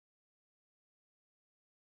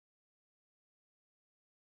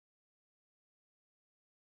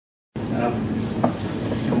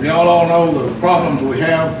problems. Y'all all know the problems we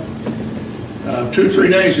have. 2 or 3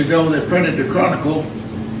 days ago, they printed the Chronicle,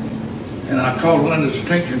 and I called Linda's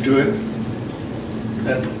attention to it,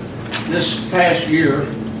 that this past year,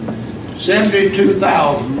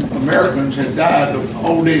 72,000 Americans had died of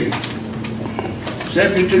OD.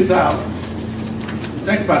 72,000.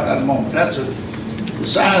 Think about that a moment. That's the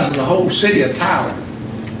size of the whole city of Tyler.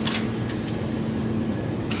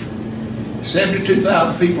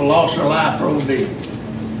 72,000 people lost their life for OD.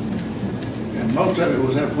 And most of it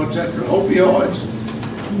was that, what's that, opioids?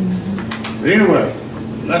 But anyway,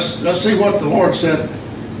 let's see what the Lord said.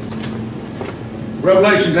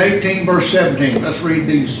 Revelation 18, verse 17. Let's read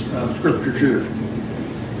these scriptures here.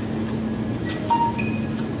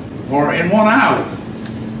 For in 1 hour,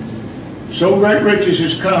 so great riches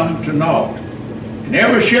is come to naught. And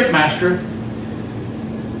every shipmaster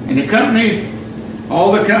in the company,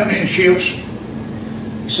 all the company and ships,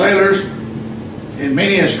 sailors, and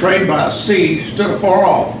many as trade by sea, stood afar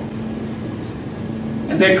off.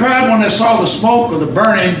 And they cried when they saw the smoke of the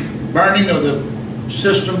burning of the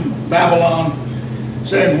system, Babylon,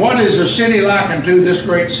 saying, what is a city like unto this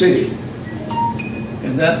great city?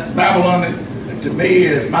 And that Babylon, to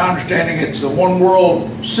me, my understanding, it's the one world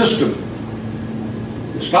system.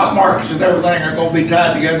 The stock markets and everything are going to be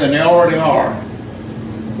tied together, and they already are.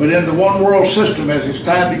 But in the one world system, as it's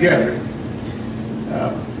tied together.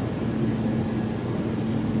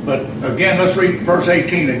 But again, let's read verse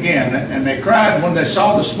 18 again. And they cried when they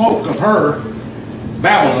saw the smoke of her,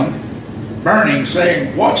 Babylon, burning,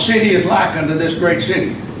 saying, what city is like unto this great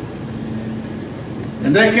city?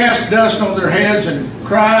 And they cast dust on their heads and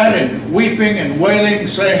cried and weeping and wailing,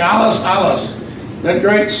 saying, Alas, alas, that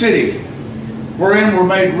great city, wherein were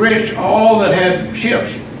made rich all that had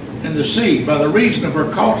ships in the sea by the reason of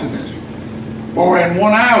her causelessness. For in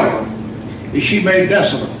 1 hour is she made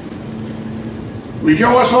desolate.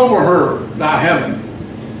 Rejoice over her, thy heaven,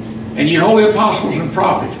 and ye holy apostles and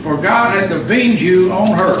prophets, for God hath avenged you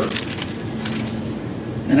on her.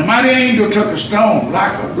 And the mighty angel took a stone,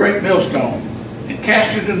 like a great millstone, and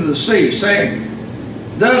cast it into the sea, saying,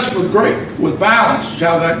 thus with violence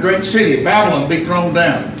shall that great city, Babylon, be thrown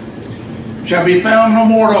down, shall be found no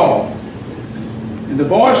more at all. And the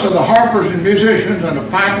voice of the harpers and musicians and the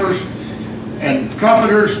pipers and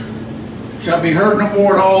trumpeters shall be heard no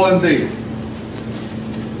more at all in thee.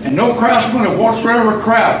 And no craftsman of whatsoever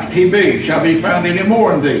craft he be shall be found any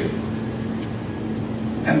more in thee.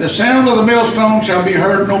 And the sound of the millstone shall be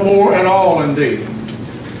heard no more at all in thee.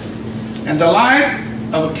 And the light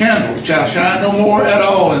of a candle shall shine no more at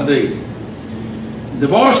all in thee. The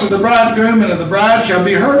voice of the bridegroom and of the bride shall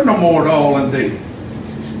be heard no more at all in thee.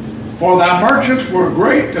 For thy merchants were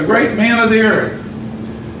the great men of the earth.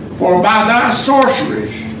 For by thy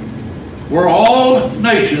sorceries were all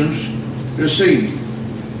nations deceived.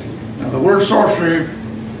 Now the word sorcery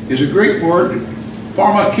is a Greek word,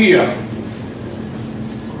 pharmakia,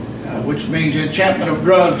 which means enchantment of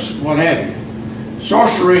drugs, what have you.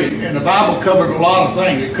 Sorcery in the Bible covered a lot of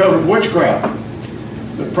things. It covered witchcraft.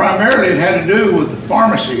 But primarily it had to do with the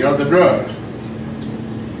pharmacy or the drugs.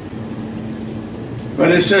 But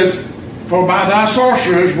it says, for by thy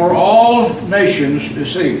sorceries were all nations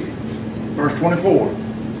deceived. Verse 24.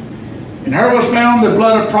 In her was found the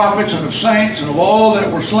blood of prophets and of saints and of all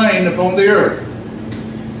that were slain upon the earth.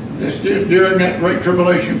 This during that great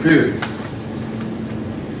tribulation period.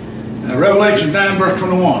 Now, Revelation 9, verse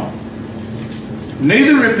 21.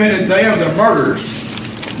 Neither repented they of their murders,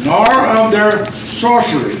 nor of their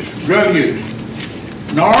sorceries, drug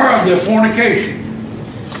use, nor of their fornication,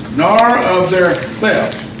 nor of their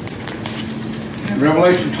theft. In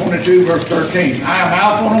Revelation 22, verse 13, I am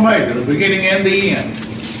Alpha and Omega, the beginning and the end,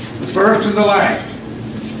 the first and the last.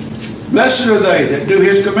 Blessed are they that do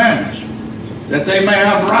his commandments, that they may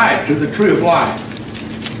have right to the tree of life,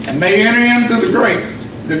 and may enter into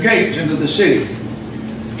the gates into the city.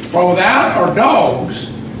 For without are dogs,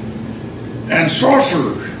 and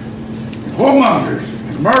sorcerers, and whoremongers,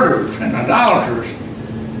 and murderers, and idolaters,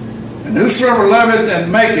 and whosoever loveth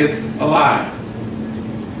and maketh a lie.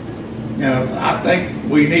 Now, I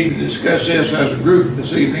think we need to discuss this as a group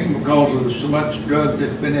this evening because of so much drug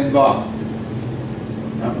that's been involved.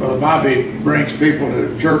 Brother Bobby brings people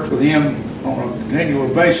to church with him on a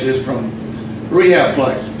continual basis from rehab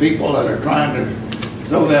place, people that are trying to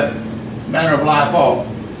throw that manner of life off.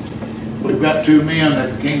 We've got 2 men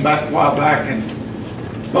that came back a while back, and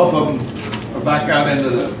both of them are back out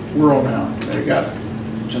into the world now. They got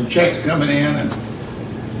some checks coming in, and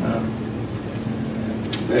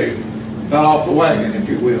they fell off the wagon, if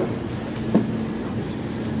you will.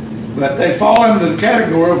 But they fall into the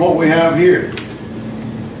category of what we have here.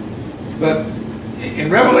 But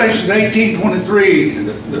In Revelation 18:23,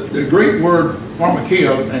 the Greek word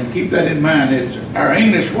pharmakia, and keep that in mind, our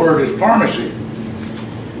English word is pharmacy.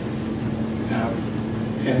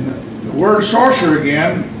 And the word sorcerer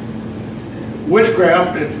again,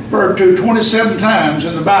 witchcraft, is referred to 27 times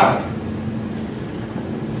in the Bible.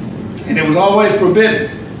 And it was always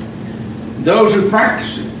forbidden. Those who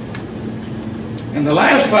practiced it. And the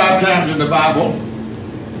last 5 times in the Bible,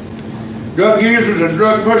 drug users and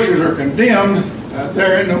drug pushers are condemned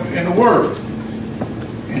there in the Word.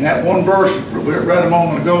 And that one verse we read a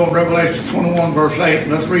moment ago in Revelation 21 verse 8,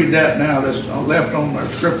 let's read that now, that's left on our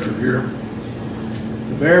scripture here.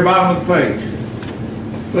 The very bottom of the page.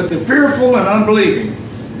 But the fearful and unbelieving,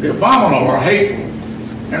 the abominable are hateful,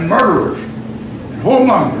 and murderers, and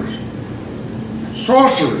whoremongers, and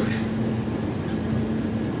sorcerers,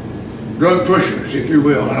 drug pushers, if you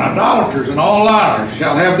will, and idolaters, and all liars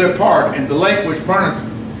shall have their part in the lake which burneth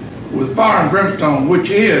with fire and brimstone, which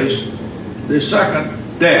is the second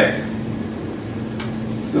death.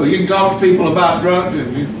 So you can talk to people about drugs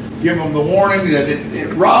and you give them the warning that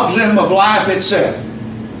it robs them of life itself.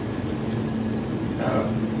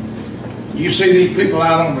 You see these people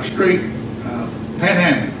out on the street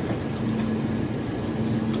panhandling.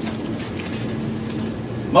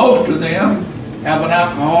 Most of them have an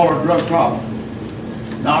alcohol or drug problem.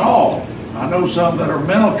 Not all. I know some that are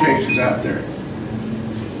mental cases out there.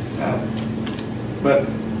 But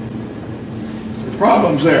the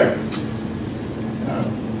problem's there.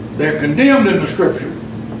 They're condemned in the scripture.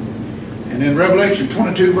 And in Revelation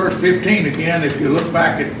 22 verse 15 again, if you look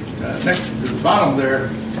back at next to the bottom there,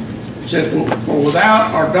 it says, for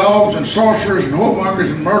without are dogs and sorcerers and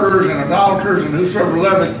whoremongers and murderers and idolaters and whosoever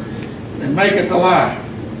loveth and maketh a lie.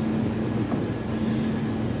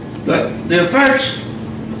 But the effects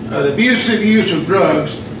of the abusive use of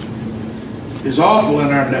drugs is awful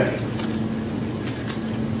in our day.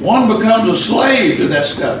 One becomes a slave to that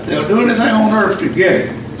stuff. They'll do anything on earth to get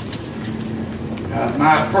it.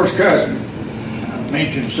 My first cousin, I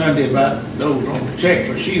mentioned Sunday about those on the check,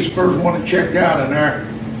 but she's the first one that checked out and our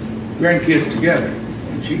grandkids together.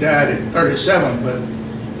 And she died at 37, but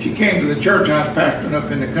she came to the church I was pastoring up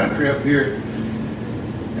in the country up here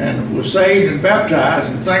and was saved and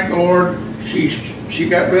baptized, and thank the Lord she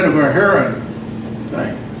got rid of her heroin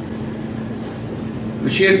thing.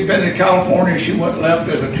 But she had been in California. She went left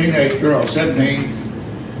as a teenage girl, 17,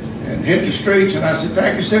 and hit the streets. And I said,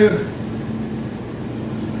 Peggy Sue,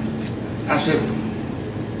 I said,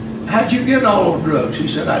 how'd you get all those drugs? She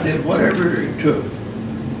said, I did whatever it took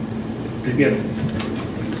to get them.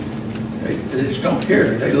 They just don't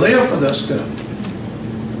care. They live for that stuff.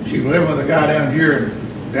 She lived with a guy down here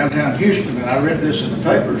in downtown Houston, and I read this in the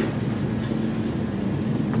papers.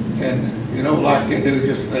 And you know, like they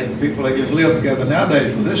do, people they just live together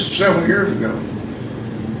nowadays. Well, this is several years ago,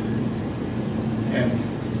 and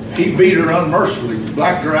he beat her unmercifully,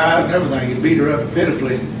 blacked her eyes and everything. He beat her up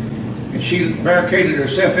pitifully, and she barricaded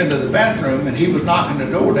herself into the bathroom. And he was knocking the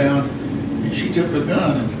door down, and she took a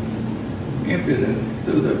gun and emptied it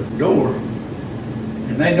through the door.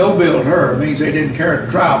 And they no-billed her. It means they didn't care at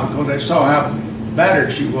the trial because they saw how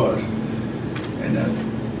battered she was.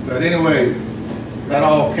 And but anyway, that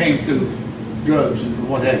all came through drugs and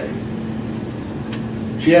what have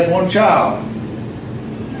you. She had one child,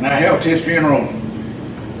 and I helped his funeral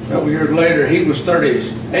several years later. He was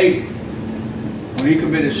 38 when he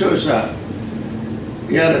committed suicide.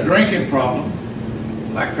 He had a drinking problem,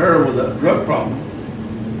 like her with a drug problem,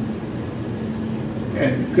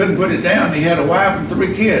 and couldn't put it down. He had a wife and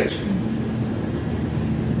 3 kids.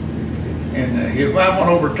 And his wife went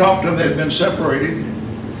over and talked to him. They'd been separated.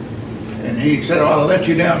 And he said, oh, I'll let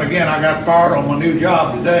you down again. I got fired on my new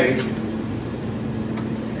job today.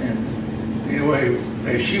 And anyway,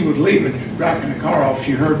 as she was leaving, backing the car off,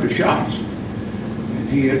 she heard the shots. And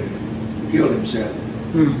he had killed himself.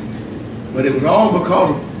 But it was all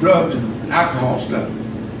because of drugs and alcohol stuff.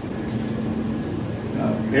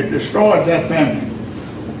 It destroyed that family.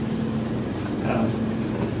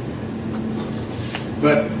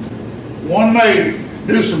 But one may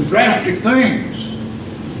do some drastic things.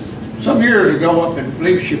 Some years ago up in, I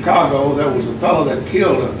believe, Chicago, there was a fellow that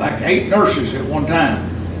killed like 8 nurses at one time.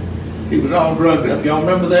 He was all drugged up. Y'all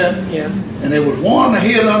remember that? Yeah. And there was one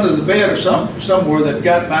hid under the bed or somewhere that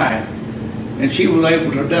got by, and she was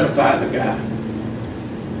able to identify the guy.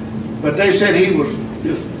 But they said he was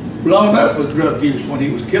just blown up with drug use when he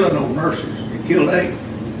was killing those nurses. He killed 8.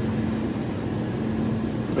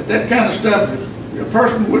 But that kind of stuff a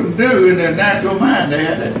person wouldn't do in their natural mind.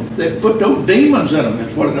 They put those demons in them.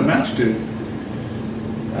 That's what it amounts to.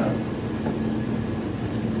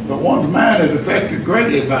 But one's mind is affected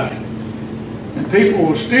greatly by it. And people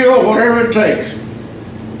will steal whatever it takes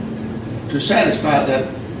to satisfy that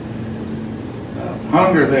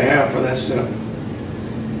hunger they have for that stuff.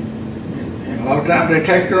 And a lot of times they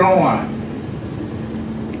take their own life.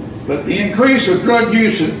 But the increase of drug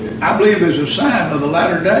use, I believe, is a sign of the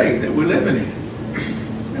latter day that we're living in.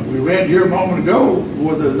 And we read here a moment ago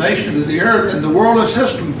where the nations of the earth and the world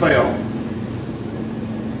system fell.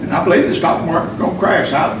 And I believe the stock market is going to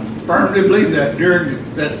crash. I firmly believe that during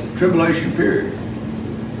that tribulation period.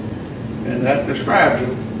 And that describes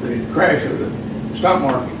the crash of the stock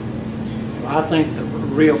market. Well, I think the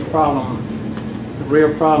real problem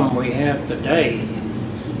we have today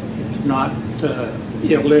is not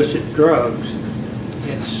illicit drugs.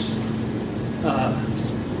 It's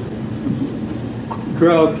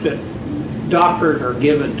drugs that doctors are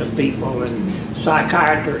given to people and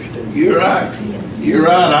psychiatrists. You're right. You're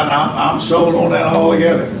right. I'm sold on that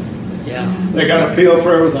altogether. Yeah. They got a pill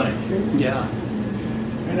for everything. Yeah.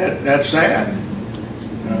 And that's sad.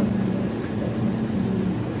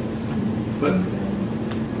 But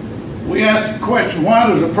we ask the question, why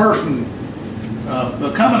does a person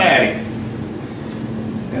become an addict?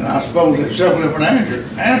 And I suppose there's several different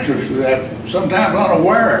answers to that, sometimes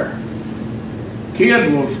unaware. Kids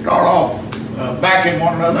will start off backing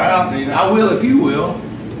one another out, and I will if you will.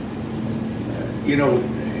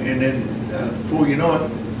 And then before you know it,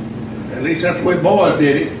 at least that's the way boys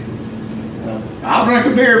did it. I'll drink a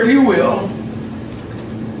beer if you will.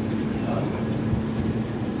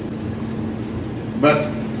 But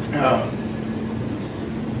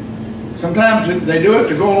sometimes they do it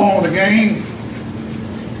to go along with the game.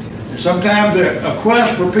 Sometimes a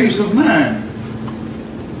quest for peace of mind.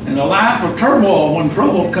 And a life of turmoil when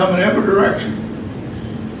troubles come in every direction.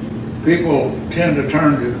 People tend to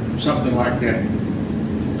turn to something like that.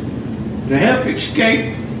 To help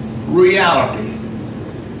escape reality.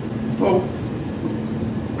 Folks,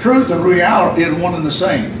 truth and reality are one and the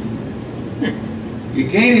same. You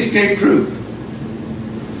can't escape truth.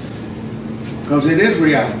 Because it is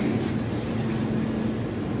reality.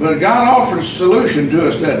 But God offers a solution to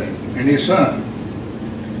us, doesn't He? And His Son.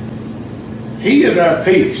 He is our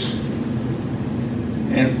peace.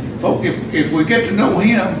 And folks, if we get to know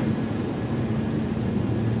Him,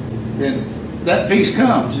 then that peace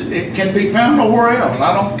comes. It can be found nowhere else.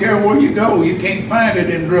 I don't care where you go, you can't find it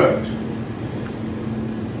in drugs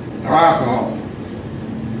or alcohol.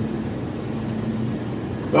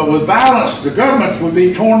 But with violence, the governments would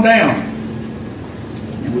be torn down.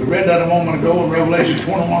 And we read that a moment ago in Revelation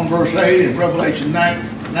 21 verse 8 and Revelation 9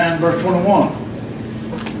 verse 21.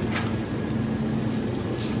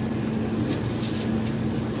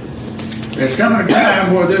 There's coming a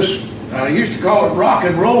time where this, I used to call it rock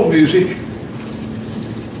and roll music,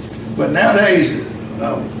 but nowadays,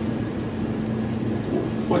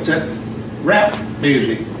 what's that, rap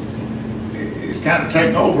music is kind of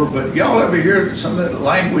taking over. But y'all ever hear some of the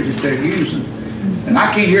language that they're using? And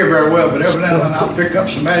I can't hear very well, but every now and then I'll pick up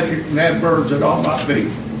some adverbs that all might be.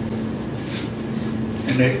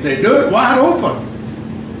 And they do it wide open.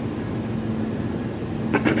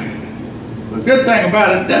 The good thing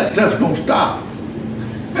about it, that stuff's going to stop.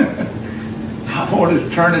 I wanted to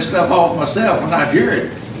turn this stuff off myself when I hear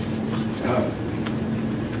it.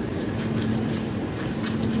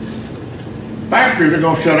 Factories are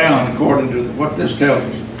going to shut down according to what this tells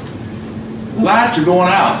us. The lights are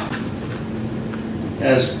going out.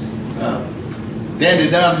 As Dandy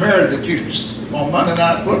Dunn Meredith that used to, on Monday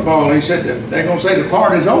Night Football, he said that they're going to say the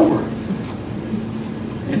party's over.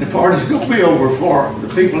 And the party's going to be over for the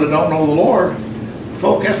people that don't know the Lord.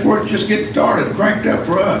 Folks, that's where it just gets started, cranked up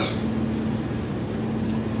for us.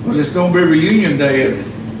 Because it's going to be reunion day, isn't it?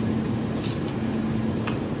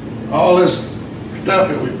 All this stuff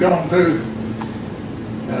that we've gone through,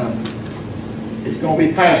 it's going to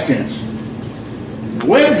be past tense. The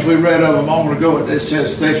weddings we read of a moment ago, it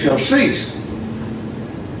says they shall cease.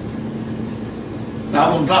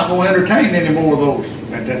 I'm not going to entertain any more of those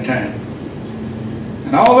at that time.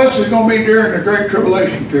 And all this is going to be during the Great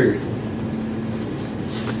Tribulation period.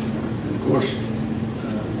 And of course,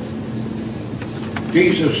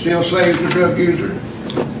 Jesus still saves the drug user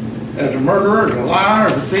as a murderer, as a liar,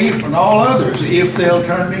 as a thief, and all others if they'll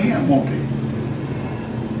turn to Him, won't they?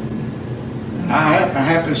 And I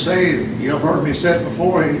happen to say, you've heard me say it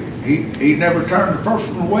before, he never turned the first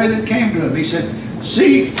one away that came to Him. He said,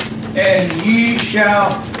 seek and ye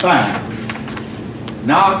shall find.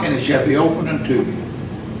 Knock and it shall be opened unto you.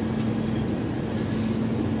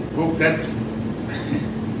 Well, that's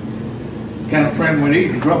the kind of friend we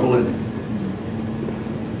need in trouble, isn't it?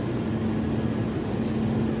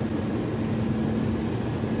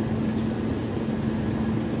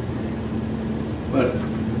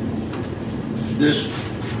 this,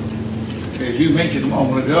 as you mentioned a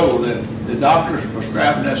moment ago, that the doctors are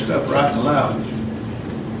prescribing that stuff right and loud.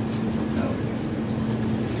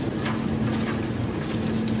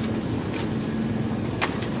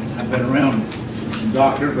 I've been around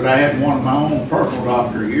doctors, but I had one of my own personal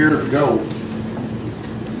doctor years ago.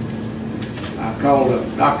 I called a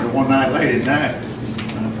doctor one night late at night.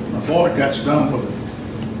 My boy got stung with a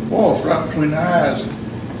boils right between the eyes.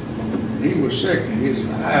 He was sick, and his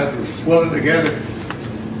eyes were swelling together.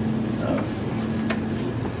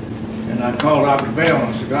 And I called Dr. Bell,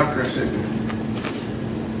 and I said, Doctor, I said,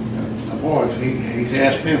 my boy, he's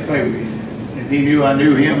asked me a favor, and he knew I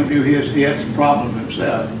knew him and knew he had some problems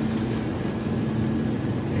himself.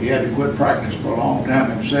 He had to quit practice for a long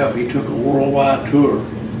time himself. He took a worldwide tour.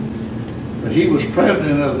 But he was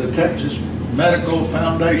president of the Texas Medical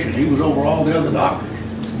Foundation. He was over all the other doctors.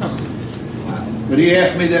 But he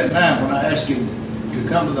asked me that night when I asked him to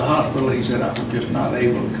come to the hospital, he said, I was just not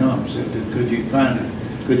able to come. He said, could you find it?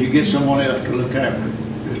 Could you get someone else to look after it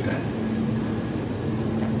this time?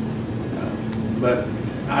 But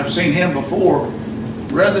I've seen him before.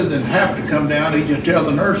 Rather than have to come down, he just tell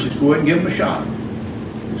the nurses, go ahead and give them a shot.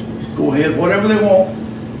 Just go ahead, whatever they want,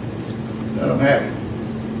 let them have it.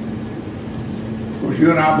 Of course, you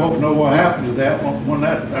and I both know what happens to that. When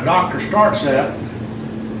a doctor starts that,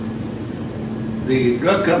 the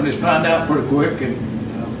drug companies find out pretty quick, and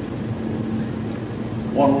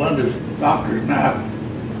one of Linda's doctors now,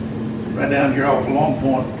 right down here off of Long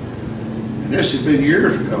Point, and this has been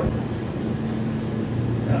years ago,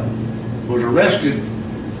 was arrested,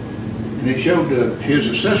 and it showed his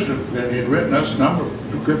assistant that he had written us a number of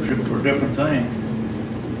prescriptions for different things.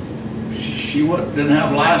 She didn't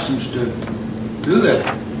have a license to do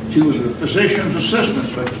that. She was a physician's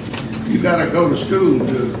assistant, but you got to go to school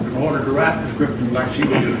in order to write prescriptions like she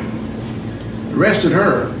was doing. Arrested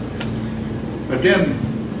her, but then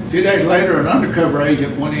a few days later, an undercover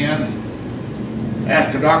agent went in,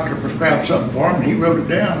 asked the doctor to prescribe something for him, and he wrote it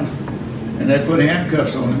down, and they put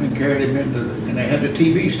handcuffs on him and carried him into and they had the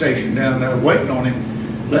TV station down there waiting on him,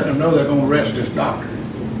 letting him know they're going to arrest this doctor.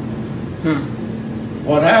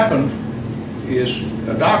 What happened is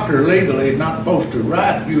a doctor legally is not supposed to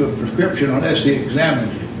write you a prescription unless he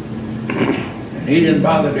examines you. And he didn't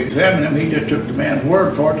bother to examine him, he just took the man's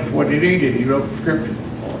word for it. That's what he needed, he wrote a prescription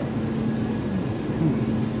for it.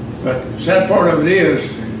 But the sad part of it is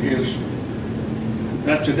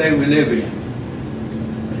that's the day we live in.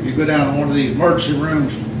 You go down to one of these emergency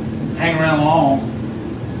rooms, hang around long,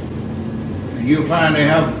 and you'll find they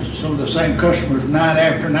have some of the same customers night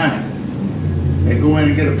after night. They go in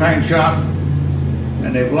and get a pain shot,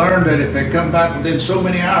 and they've learned that if they come back within so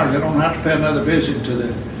many hours, they don't have to pay another visit to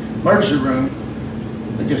the emergency room.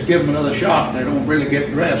 They just give them another shot, and they don't really get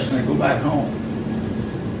dressed, and they go back home.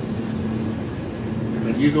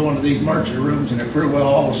 But you go into these emergency rooms, and they're pretty well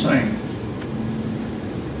all the same.